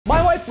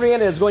wife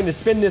Brianna is going to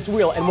spin this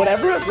wheel, and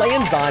whatever it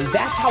lands on,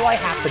 that's how I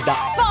have to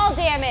die. Fall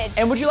damage.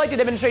 And would you like to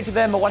demonstrate to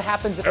them what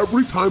happens if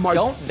Every time I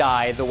don't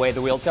die the way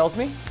the wheel tells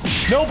me?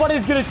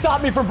 Nobody's gonna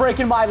stop me from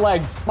breaking my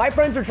legs. My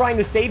friends are trying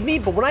to save me,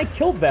 but when I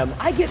kill them,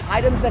 I get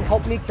items that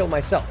help me kill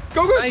myself.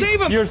 Go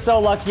save him. You're so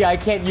lucky I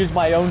can't use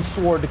my own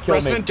sword to kill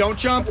Preston, me. don't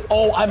jump.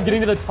 Oh, I'm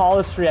getting to the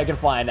tallest tree I can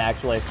find,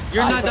 actually.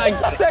 You're not dying.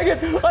 Dang it,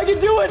 I can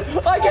do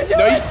it. I can do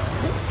it.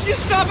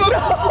 Just stop him.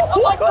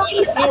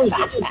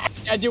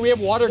 Yeah, dude, we have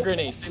water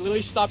grenades. They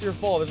literally stop your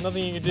fall. There's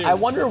nothing you can do. I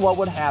wonder what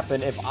would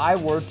happen if I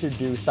were to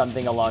do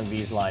something along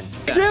these lines.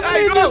 Yeah. Give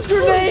me this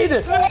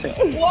grenade!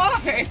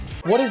 Why?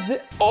 What is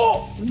this?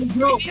 Oh!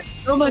 No,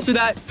 don't mess with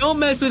that. Don't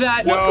mess with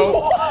that.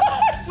 No.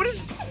 What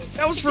is...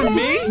 That was for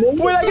me?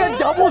 Wait, I got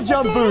double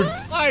jump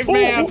boots.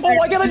 Man.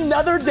 I got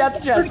another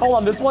death chest. Hold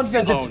on, this one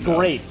says it's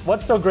great.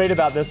 What's so great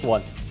about this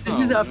one? This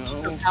is a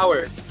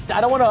power.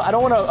 I don't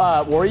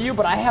wanna worry you,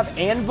 but I have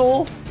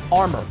anvil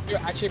armor. You're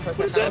actually What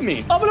does that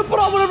mean? I'm gonna put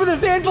on whatever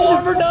this anvil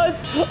armor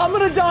does. I'm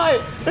gonna die.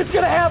 It's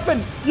gonna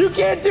happen. You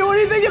can't do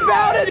anything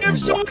about it. You have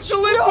so much to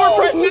live for,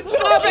 Preston.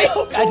 Stop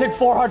it. I took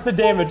 4 hearts of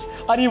damage.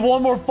 I need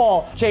one more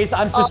fall. Chase,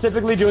 I'm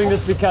specifically doing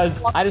this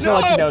because I just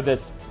want to let you know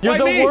this. You're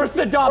the worst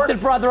adopted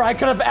brother I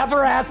could have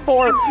ever asked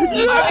for. I'm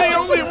the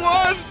only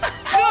one.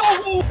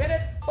 No.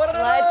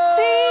 Let's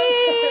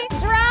see.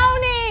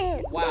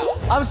 Drowning. Wow.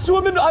 I'm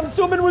swimming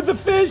with the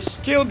fish.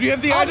 Caleb, do you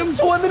have the I'm items?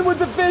 swimming with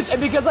the fish,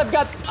 and because I've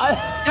got...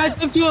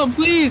 Catch up to him,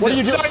 please. What are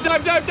you doing?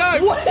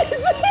 Dive. What is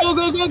this? Go.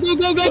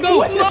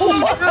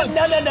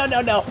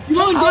 No. You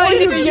won't How die are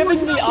you today.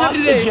 giving me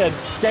oxygen?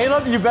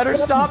 Caleb, you better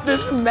stop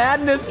this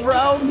madness,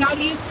 bro. Not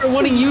even for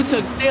wanting you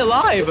to stay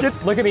alive.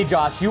 Look at me,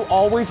 Josh. You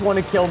always want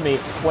to kill me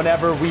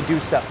whenever we do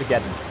stuff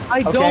together.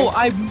 I don't.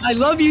 I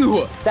love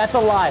you. That's a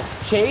lie.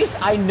 Chase,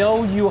 I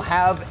know you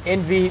have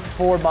envy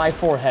for my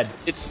forehead.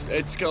 It's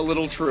a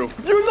little true.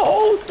 You're in the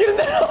hole. Get in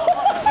there.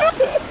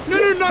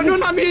 No,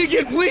 not me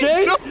again, please.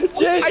 Chase, No.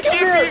 Chase, I come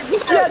here. can't be.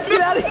 Yes,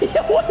 get out of here.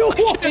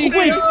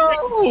 Wait.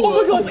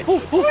 Oh my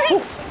God.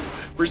 Please.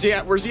 Where's he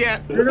at?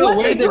 No,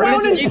 where did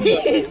it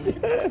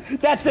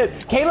Beast. That's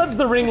it. Caleb's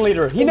the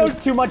ringleader. He knows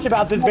too much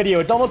about this video.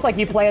 It's almost like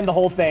he planned the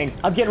whole thing.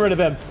 I'm getting rid of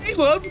him.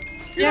 Caleb,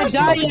 you're not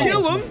supposed to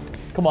kill him.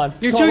 Come on.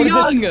 You're Come on, too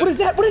young. What is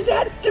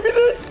that? Give me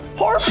this.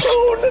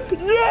 Harpoon.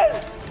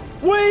 Yes.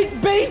 Wait,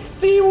 base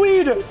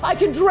seaweed. I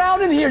can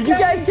drown in here. You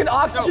guys can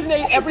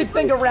oxygenate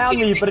everything around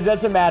me, but it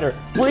doesn't matter.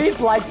 Please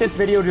like this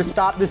video to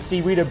stop the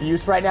seaweed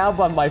abuse right now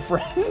by my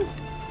friends.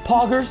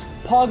 Poggers.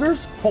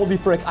 Holy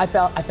frick. I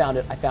found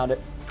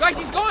it. Guys,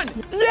 he's gone.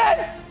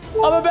 Yes!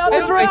 I'm about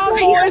to drown,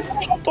 boys!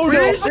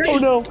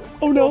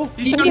 Oh no.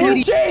 He's down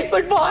here. Chase,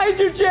 look behind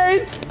you,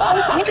 Chase!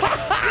 No!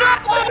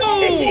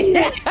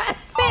 Yes!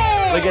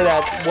 Look at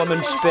that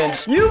woman spin.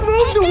 You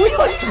moved the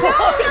wheel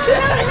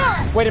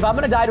explosion! Wait, if I'm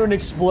gonna die to an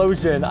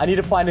explosion, I need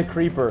to find a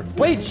creeper.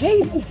 Wait,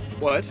 Chase!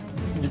 What?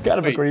 You're kind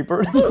of a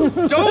creeper.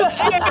 Don't!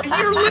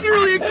 You're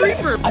literally a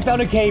creeper! I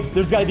found a cave.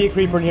 There's gotta be a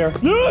creeper in here.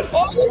 Yes!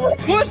 Oh,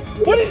 what?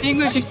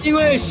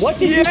 Extinguish!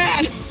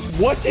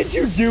 What did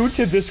you do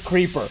to this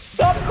creeper?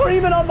 Stop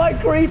creaming on my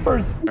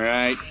creepers! All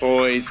right,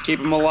 boys, keep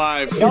him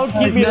alive. Don't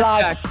keep me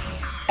alive.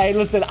 Hey,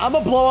 listen, I'm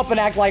gonna blow up and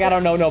act like I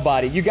don't know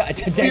nobody. You got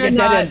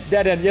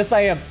dead end. Yes,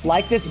 I am.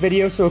 Like this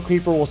video so a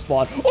creeper will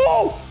spawn.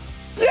 Oh!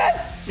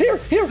 Yes! Here,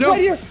 right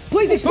here.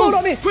 Please explode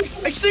on me. Quick,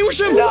 extinguish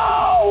him.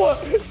 No!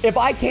 If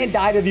I can't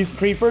die to these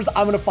creepers,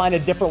 I'm gonna find a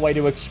different way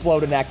to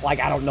explode and act like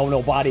I don't know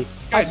nobody.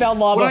 Guys, I found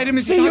lava. what item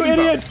is he See you talking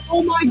about? idiots.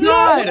 Oh my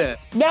God! Yes!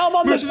 Now I'm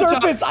on the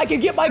surface. I can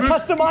get my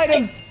custom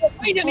items.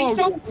 Wait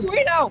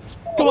now!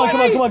 Come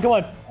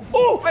on.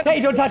 Oh, hey,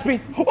 don't touch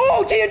me.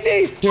 Oh,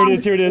 TNT.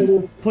 Here it is.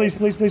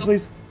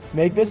 Please.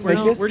 Make this. Where'd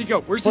he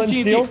go? Where's the Flint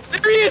and TNT? steel.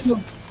 There he is.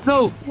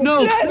 No!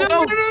 Yes!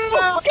 No.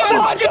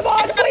 Come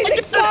on, please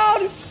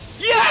explode.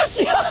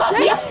 Yes!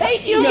 I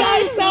hate you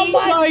guys so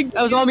much.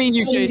 That was all me and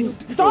you, Chase.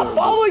 Stop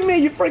following me,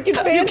 you freaking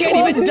fan You can't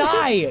club. even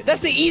die.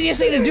 That's the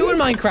easiest thing to do in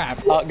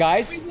Minecraft.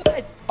 Guys.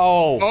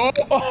 Oh.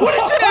 What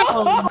is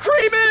that?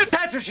 Cream it!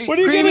 That's what she's What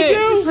are you Cream gonna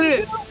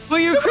it! do?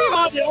 Put your cream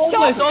on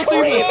it! Stop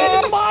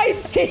creaming my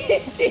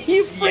TNT,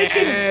 you freaking...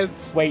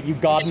 Yes! Wait, you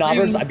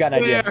gobnobbers, I've got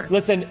an idea.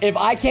 Listen, if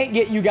I can't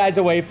get you guys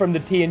away from the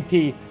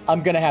TNT,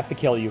 I'm gonna have to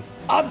kill you.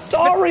 I'm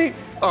sorry!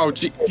 Oh,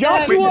 gee.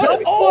 Joshua!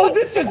 Oh,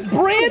 this is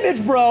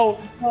damage, bro!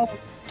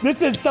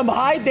 This is some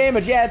high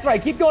damage. Yeah, that's right.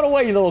 Keep going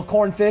away, you little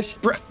cornfish.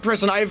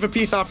 Preston, I have a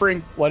peace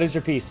offering. What is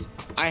your piece?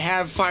 I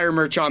have fire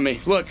merch on me.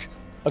 Look.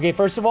 Okay,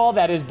 first of all,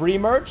 that is Bree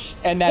merch,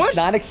 and that's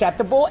not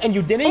acceptable. And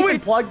you didn't even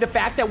plug the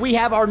fact that we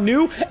have our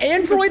new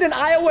Android and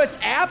iOS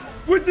app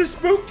with the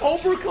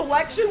Spooktober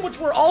collection, which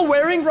we're all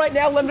wearing right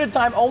now, limited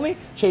time only.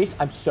 Chase,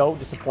 I'm so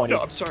disappointed.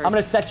 No, I'm sorry. I'm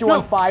gonna set you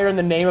on fire in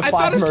the name of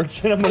fire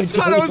merch, and I'm gonna. I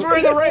thought I was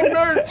wearing the right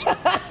merch.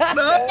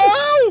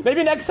 No.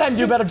 Maybe next time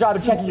do a better job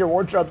of checking your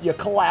wardrobe, you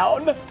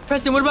clown.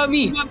 Preston, what about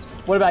me?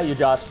 What about you,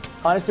 Josh?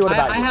 Honestly, what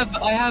about you?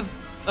 I have.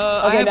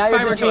 Okay, now you're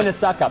just being a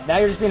suck up. Now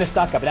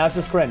it's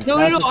just cringe. No,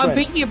 I'm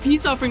making a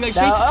peace offering like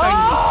Chase.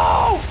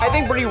 I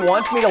think Bree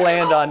wants me to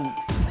land on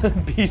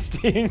Bee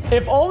sting.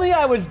 If only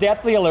I was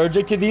deathly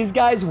allergic to these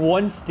guys,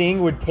 one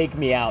sting would take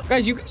me out.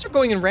 Guys, you guys are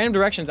going in random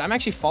directions. I'm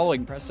actually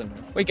following Preston.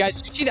 Wait,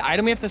 guys, did you see the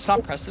item we have to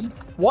stop Preston?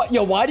 What?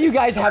 Yo, why do you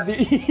guys have the...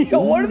 Yo,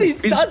 what are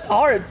these sus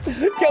hearts?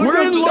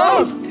 We're in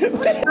love.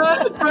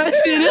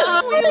 Preston,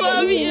 I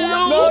love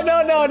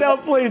you. No,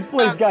 please,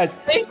 guys.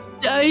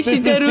 This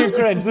is too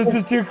cringe. This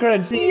is too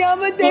cringe. What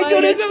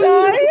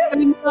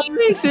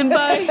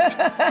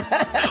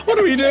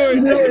are we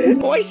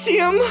doing? Oh, I see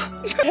him.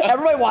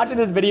 Everybody watching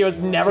this video is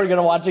never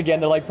gonna watch again.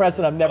 They're like,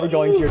 Preston, I'm never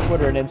going to your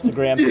Twitter and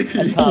Instagram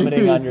and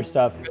commenting on your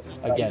stuff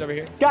again. Over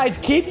here. Guys,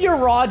 keep your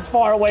rods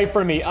far away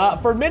from me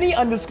for many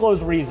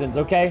undisclosed reasons,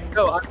 okay?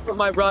 No, I want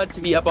my rod to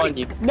be up on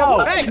you.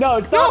 No, Hey, no,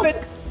 stop no.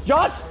 it.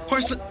 Josh, Hey,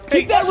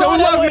 keep that someone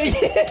rod out love of me. me.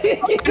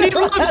 I need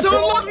love.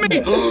 Someone love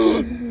me.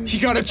 He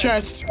got a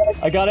chest.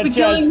 I got a You're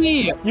chest. killing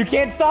me. You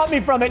can't stop me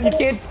from it. You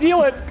can't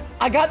steal it.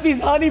 I got these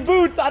honey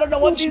boots. I don't know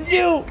what these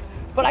do,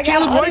 but I got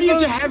Caleb, why honey do you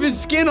have boots. to have his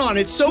skin on?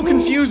 It's so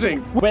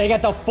confusing. Wait, I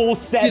got the full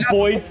set,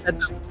 boys.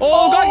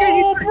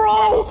 Oh,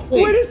 bro!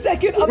 Wait a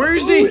second. I'm Where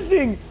is he?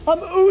 oozing. I'm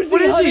oozing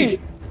What is honey. he?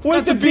 Wait,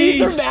 Not the the bees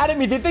bees. are mad at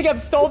me. They think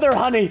I've stole their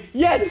honey.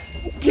 Yes!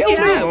 Kill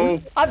Yeah.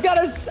 me! I've got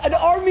an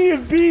army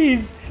of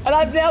bees, and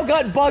I've now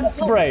got bug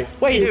spray.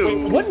 Wait,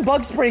 Ew. wouldn't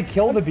bug spray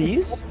kill the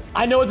bees?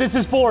 I know what this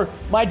is for.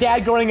 My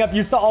dad growing up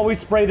used to always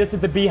spray this at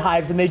the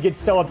beehives, and they'd get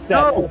so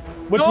upset. No.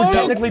 Which No. would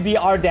technically be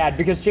our dad,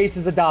 because Chase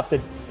is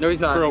adopted. No,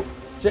 he's not. Bro.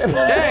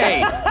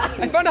 Hey!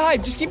 I found a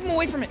hive. Just keep him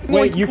away from it.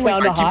 Wait, you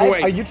found a Keep hive?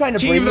 away. Are you trying to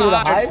Keep bring me the to the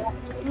hive. hive?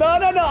 No,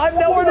 I'm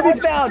nowhere to be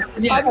found.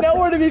 Yeah. I'm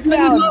nowhere to be Shoot him with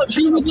found. love.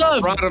 Shoot him with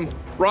love. Rod him.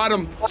 Rod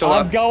him. So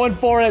I'm going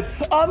for it.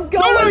 I'm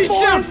going no, he's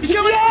for down. it. He's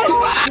coming.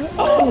 Yes!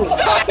 Oh,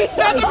 stop it.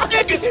 Not the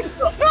biggest.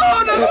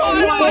 Oh, no.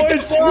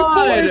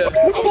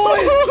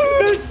 Boys,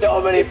 there's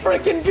so many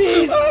freaking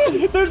bees.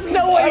 There's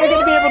no way you're going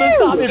to be able to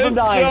stop me from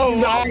dying. So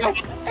loud.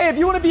 Hey, if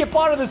you want to be a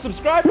part of the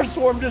subscriber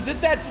swarm, just hit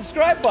that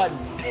subscribe button.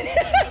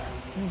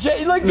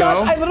 Like, No.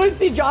 Josh, I literally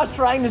see Josh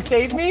trying to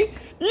save me.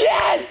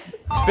 Yes!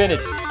 Spinach.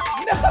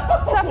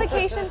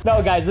 Suffocation.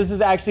 No, guys, this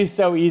is actually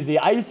so easy.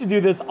 I used to do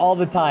this all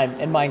the time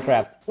in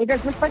Minecraft. Hey,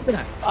 guys, where's Preston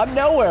at? I'm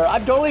nowhere.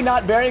 I'm totally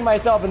not burying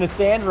myself in the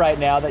sand right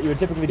now that you would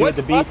typically do at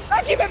the beach.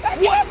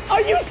 What?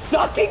 Are you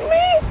sucking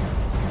me?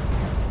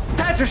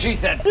 That's what she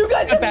said. You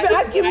guys are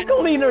vacuum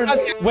cleaners.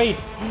 Wait,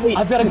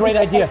 I've got a great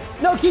idea.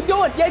 No, keep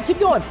going. Yeah, keep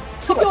going.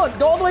 Keep going.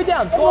 Go all the way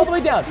down. Go all the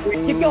way down.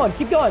 Keep going.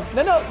 Keep going.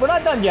 No, we're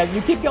not done yet.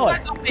 You keep going.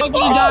 We're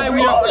gonna die.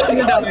 We are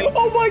gonna die.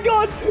 Oh my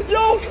God.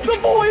 Yo, the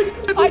void.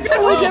 I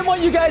totally didn't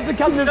want you guys to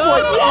come this way.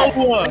 Yes.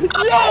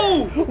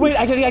 No! Wait,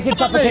 I can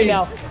suffocate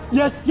now.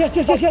 Yes.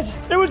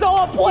 It was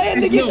all a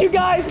plan to get you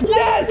guys.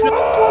 Yes.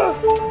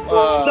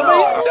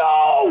 Somebody,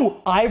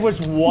 no! I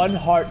was 1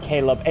 heart,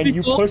 Caleb, and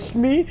you pushed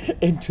me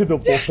into the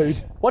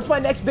void. What's my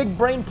next big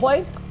brain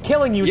play?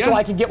 Killing you so Yeah.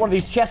 I can get one of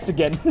these chests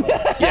again.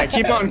 Yeah,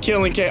 keep on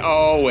killing K.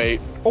 Oh, wait.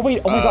 Oh my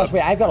gosh,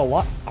 wait, I've got a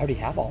lot. I already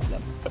have all of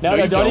them. No, you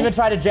don't don't. even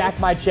try to jack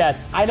my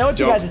chest. I know what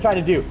you Don't. guys are trying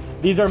to do.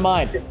 These are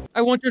mine.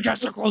 I want your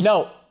testicles.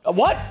 No.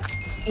 What?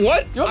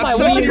 What? You want I'm my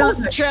sucking your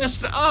testicles?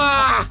 chest.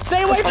 Ah!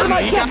 Stay away from my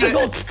You got it.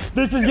 testicles!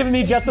 This is giving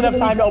me just enough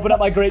time to open up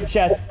my great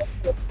chest.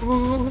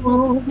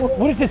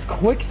 What is this,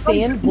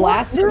 quicksand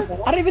blaster?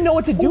 I don't even know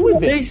what to do with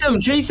this.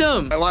 Chase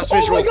him. I lost Oh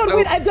visual. my God,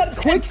 wait, I've got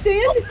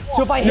quicksand?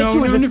 So if I hit you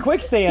with this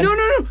quicksand, No.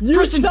 you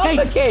Preston, hey.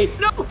 suffocate.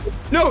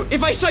 No,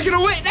 if I suck it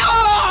away. No!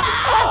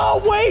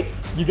 Oh, wait!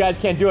 You guys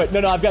can't do it.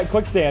 No, I've got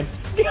quicksand.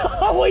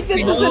 Oh, wait,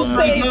 this is Oh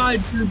my insane.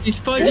 God, dude, he's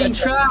fudging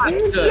trash.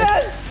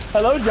 Yes!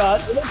 Hello,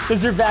 Josh.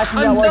 Does your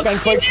vacuum not work on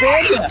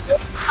quicksand?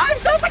 I'm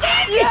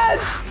suffocating. Yes!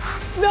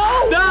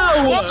 No!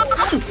 No!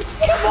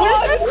 Come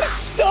on!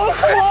 So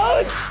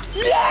close!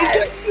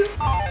 Yes!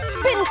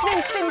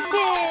 Spin.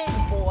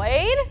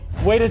 Void.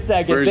 Wait a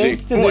second. Where is he?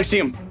 Thanks to Oh, I this- see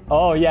him.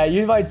 Oh, yeah,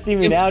 you might see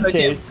me now,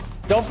 Chase.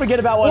 Don't forget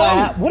about what I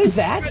have. What is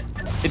that?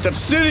 It's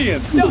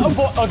obsidian. No,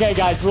 okay,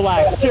 guys,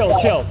 relax. Chill.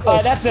 All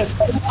right, that's it.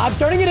 I'm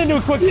turning it into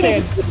a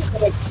quicksand.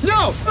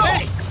 No!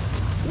 Hey!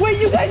 Wait,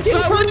 you guys can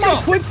turn my Cylindrical.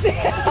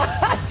 quicksand.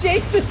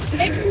 Jason,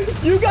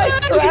 you guys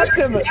trapped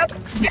him.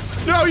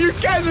 No, you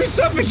guys are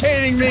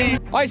suffocating me.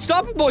 All right,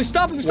 stop him, boys.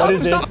 Stop him. What Stop is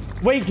him. this? Stop.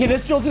 Wait, can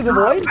this drill through the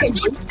void?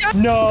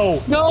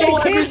 No. No, It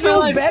can't every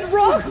drill time.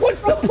 bedrock?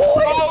 What's the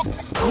point?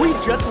 We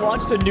just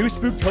launched a new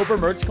Spooktober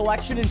merch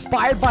collection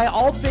inspired by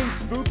all things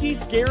spooky,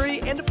 scary,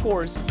 and of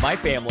course, my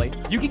family.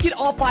 You can get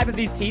all 5 of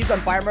these tees on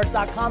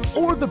firemerch.com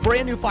or the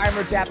brand new Fire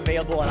Merch app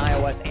available on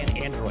iOS and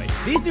Android.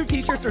 These new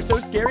t-shirts are so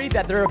scary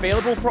that they're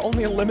available for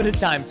only a limited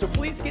time, so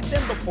please get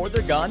them before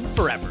they're gone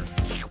forever.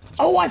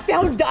 Oh, I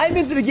found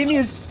diamonds and it gave me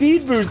a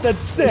speed boost. That's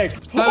sick.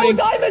 Oh,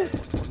 diamonds!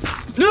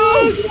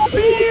 No!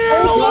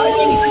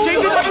 Take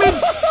the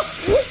diamonds!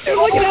 Dude,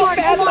 look at how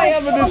fast I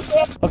am with this.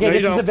 Okay, No, you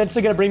this is don't.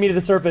 eventually gonna bring me to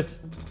the surface.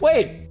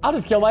 Wait, I'll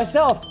just kill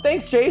myself.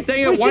 Thanks, Chase. Dang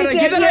it, why did I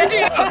Appreciate give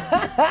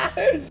that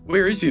idea?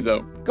 Where is he,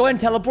 though? Go ahead and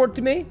teleport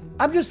to me.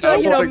 I'm just,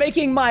 Teleport.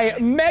 making my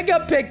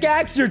mega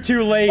pickaxe. You're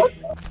too late.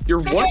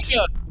 You're what?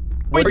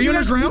 Wait, are you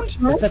underground?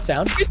 What's that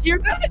sound? You hear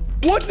that?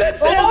 What's that Oh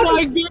sound?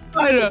 my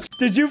God.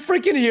 Did you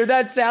freaking hear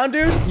that sound,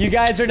 dude? You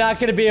guys are not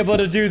gonna be able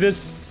to do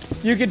this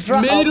You can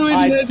try. Middle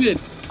in heaven.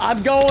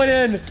 I'm going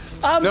in.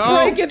 I'm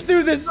breaking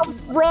through this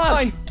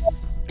rock.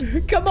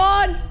 Come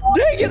on.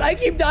 Dang it. I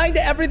keep dying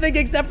to everything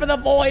except for the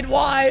void.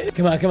 Why?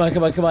 Come on, come on,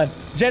 come on, come on.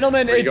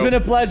 Gentlemen, it's been a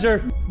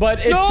pleasure, but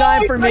it's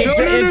time for me to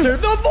enter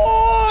the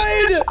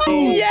void.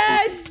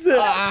 Yes.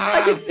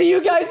 I can see you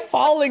guys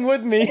falling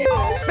with me.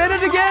 Spin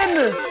it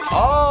again.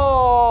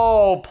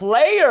 Oh,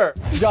 player.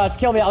 Josh,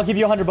 kill me. I'll give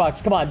you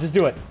 $100. Come on, just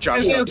do it.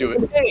 Josh, don't do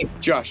it.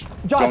 Josh.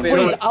 Josh,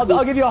 please.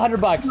 I'll give you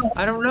 $100.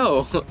 I don't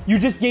know. You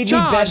just gave me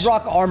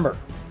bedrock armor.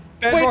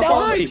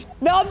 Wait,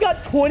 now I've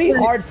got 20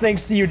 hearts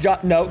thanks to you,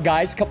 Josh. No,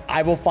 guys, come.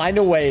 I will find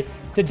a way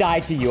to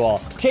die to you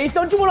all. Chase,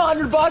 don't you want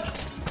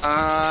 $100?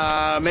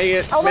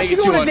 I'll let you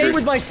go on a date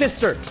with my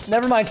sister.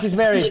 Never mind, she's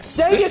married.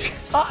 Dang it!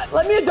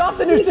 Let me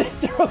adopt a new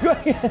sister.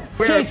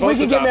 Chase, we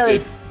can get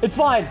married. It's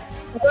fine.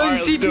 All right,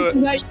 let's do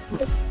it.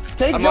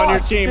 Take I'm Josh. on your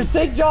team. Just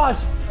take Josh.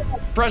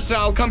 Preston,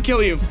 I'll come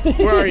kill you.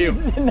 Where are you?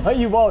 No,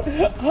 you won't.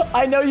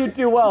 I know you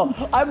too well.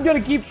 I'm gonna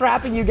keep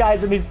trapping you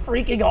guys in these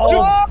freaking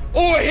holes.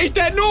 Oh, I hate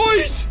that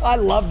noise. I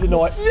love the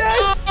noise.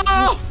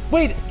 Yes!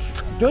 Wait,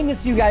 doing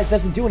this to you guys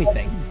doesn't do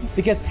anything.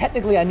 Because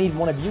technically I need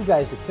one of you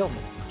guys to kill me.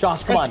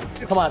 Josh, come on.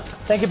 Come on.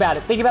 Think about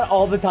it. Think about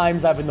all the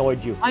times I've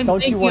annoyed you.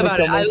 Don't you want to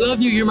kill me? I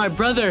love you. You're my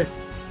brother.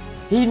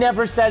 He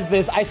never says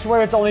this. I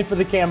swear it's only for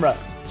the camera.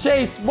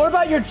 Chase, what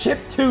about your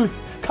chipped tooth?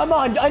 Come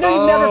on. I know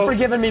you've never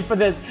forgiven me for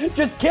this.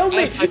 Just kill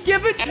me.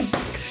 Give it.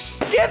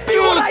 Give me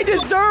what I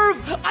deserve.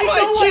 I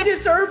know I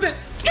deserve it.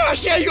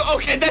 Gosh, yeah,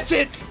 okay, that's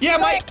it. Yeah,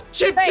 my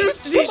chipped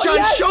tooth disease,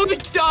 Sean. Show the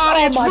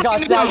audience. Oh my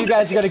gosh, now you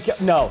guys are gonna kill.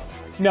 No.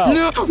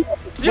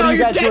 What are you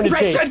guys doing to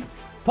Chase?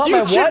 Put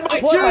my what?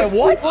 Put my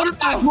what? Hold him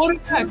back. Hold him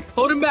back.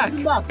 Hold him back.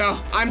 No,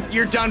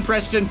 you're done,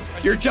 Preston.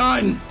 You're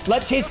done.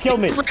 Let Chase kill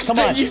me. Preston,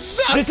 come on. You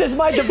suck. This is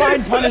my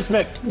divine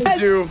punishment. I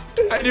do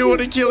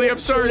want to kill you. I'm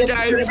sorry,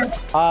 guys.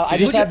 I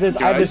just have this.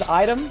 I have this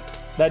item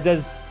that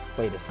does.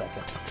 Wait a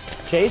second.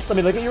 Chase, let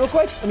me look at you real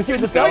quick. Let me see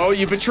what this does. No,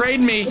 you betrayed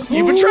me.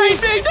 You betrayed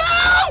me.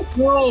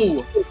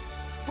 No.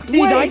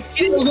 No. Wait.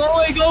 Go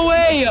away. Go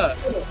away.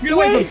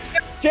 Wait.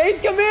 Chase,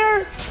 come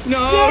here.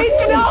 No. Chase,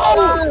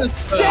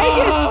 no.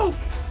 Dang it.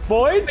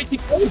 Boys,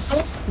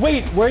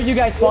 wait, where are you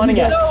guys spawning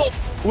at?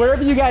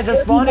 Wherever you guys are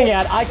spawning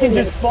at, I can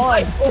just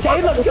spawn.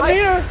 Caleb, come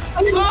here.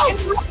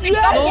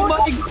 Yes. Oh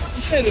my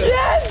god.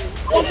 Yes.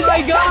 Oh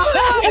my god.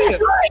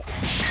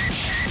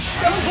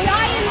 Don't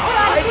die in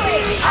front of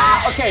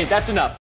me. Okay, that's enough.